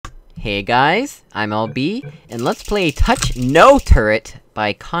Hey guys, I'm LB, and let's play Touch No Turret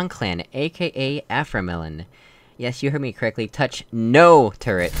by Konclan, aka Afro Melon. Yes, you heard me correctly, Touch No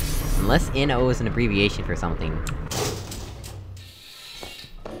Turret. Unless NO is an abbreviation for something.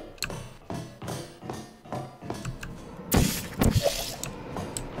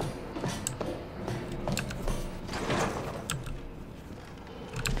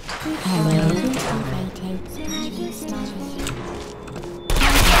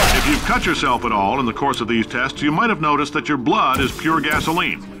 If you've cut yourself at all in the course of these tests, you might have noticed that your blood is pure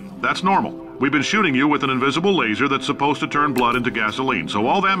gasoline. That's normal. We've been shooting you with an invisible laser that's supposed to turn blood into gasoline, so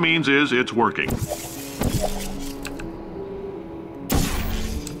all that means is it's working.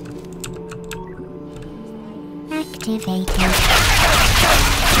 Activated.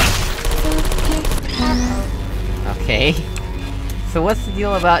 Okay. So what's the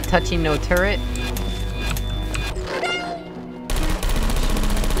deal about touching no turret?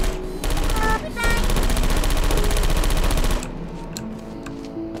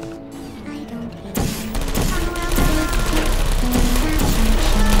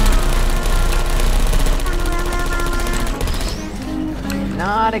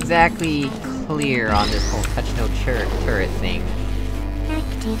 Not exactly clear on this whole touch no turret thing.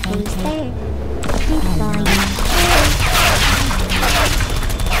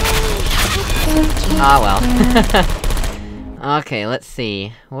 Ah well. Okay, let's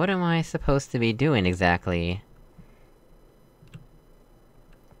see. What am I supposed to be doing exactly?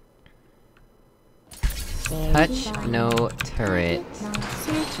 Touch no turret.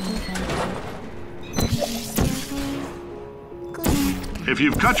 If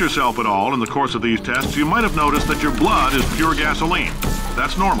you've cut yourself at all in the course of these tests, you might have noticed that your blood is pure gasoline.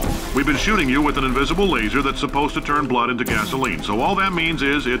 That's normal. We've been shooting you with an invisible laser that's supposed to turn blood into gasoline, so all that means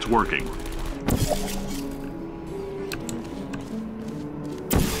is it's working.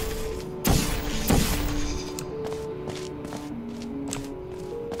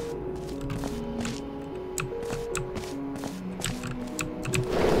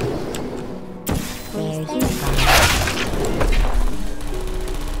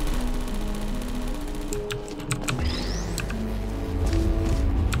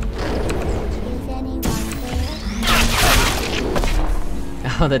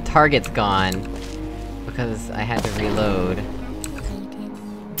 Oh, the target's gone. Because I had to reload.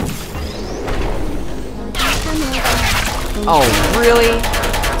 Oh, really?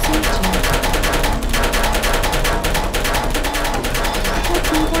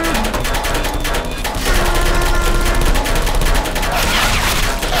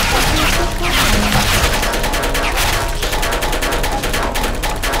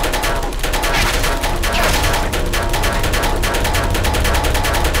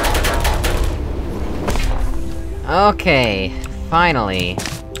 Okay, finally.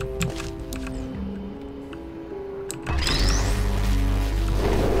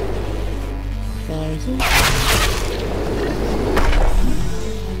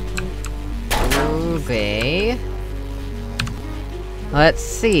 Okay. Let's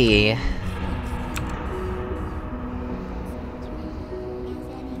see.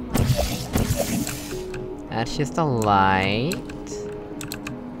 That's just a light.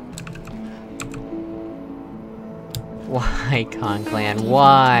 Why, Konclan?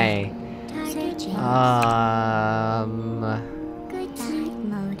 Why? Good night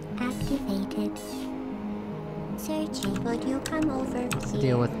mode activated. Searching, would you come over Let's here?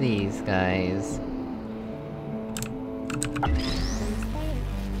 deal with these guys.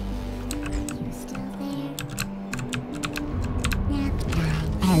 You still there? Nap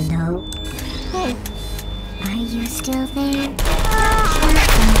time. Hello? Hey, are you still there?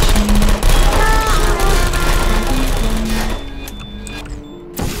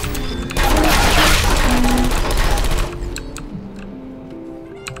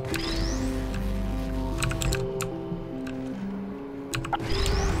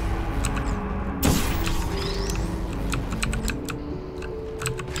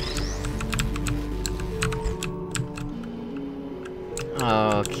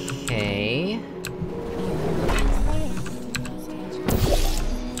 Okay.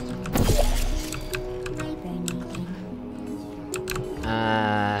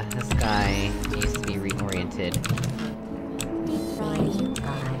 This guy needs to be reoriented.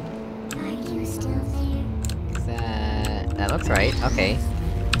 Are you still there? That looks right, okay.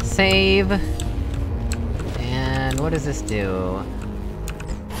 Save! And what does this do?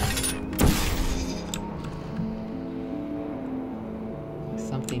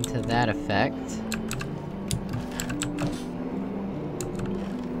 Something to that effect.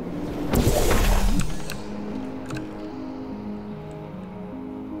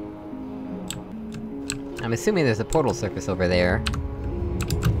 I'm assuming there's a portal surface over there.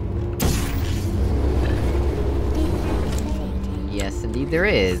 Yes, indeed there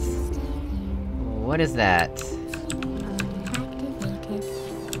is. What is that?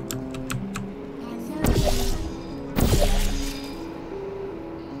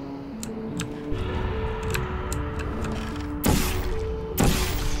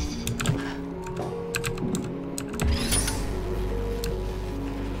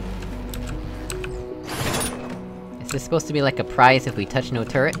 Is this supposed to be like a prize if we touch no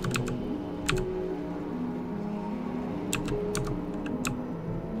turret?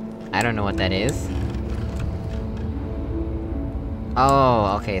 I don't know what that is.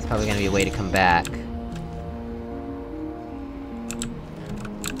 Oh, okay, it's probably gonna be a way to come back.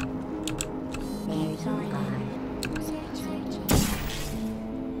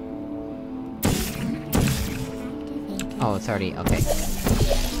 Oh, it's already- okay.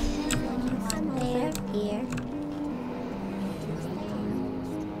 Somewhere here.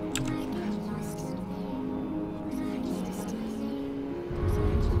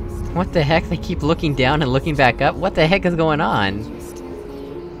 What the heck? They keep looking down and looking back up? What the heck is going on?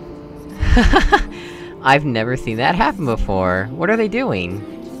 I've never seen that happen before! What are they doing?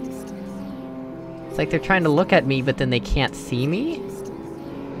 It's like they're trying to look at me, but then they can't see me?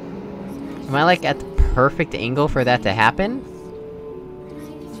 Am I like at the perfect angle for that to happen?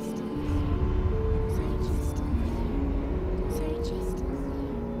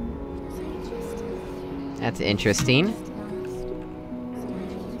 That's interesting.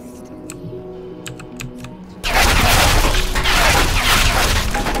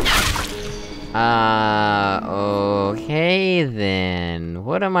 Okay then...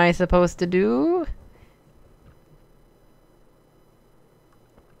 What am I supposed to do?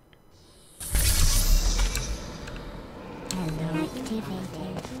 Activated.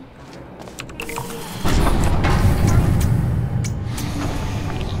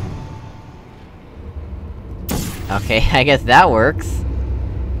 Okay, I guess that works.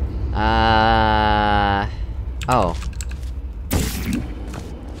 Oh.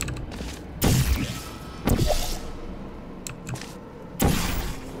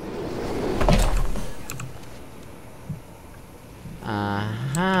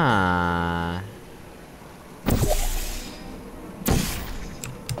 Uh-huh.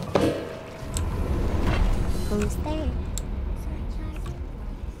 Who's there?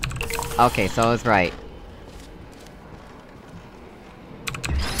 Okay, so I was right.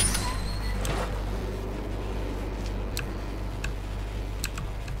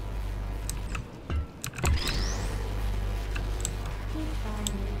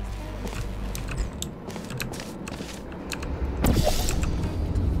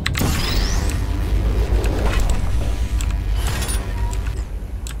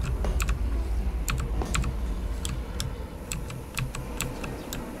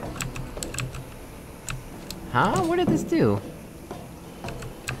 Huh? What did this do?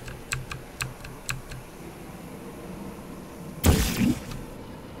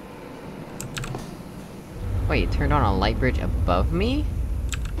 Wait, it turned on a light bridge above me?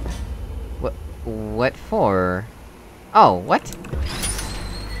 What for? Oh, what?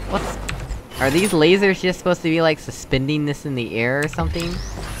 What's... Are these lasers just supposed to be like suspending this in the air or something?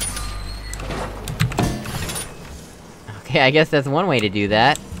 Okay, I guess that's one way to do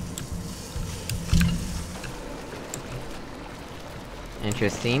that.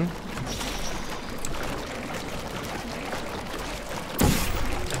 Interesting.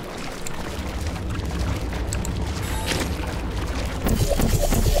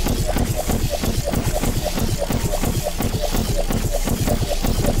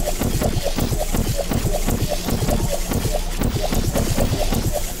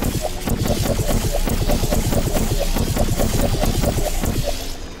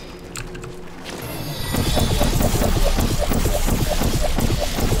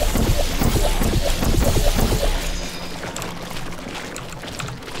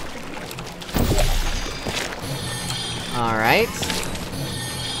 Alright.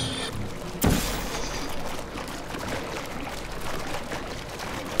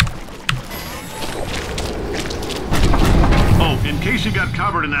 Oh, in case you got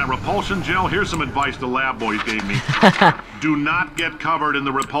covered in that repulsion gel, here's some advice the lab boys gave me. Do not get covered in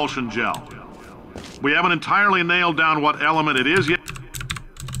the repulsion gel. We haven't entirely nailed down what element it is yet.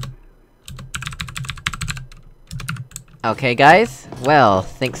 Okay guys, well,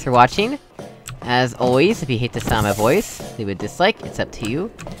 thanks for watching. As always, if you hate the sound of my voice, leave a dislike, it's up to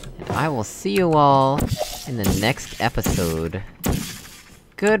you. And I will see you all in the next episode.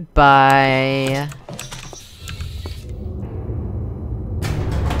 Goodbye!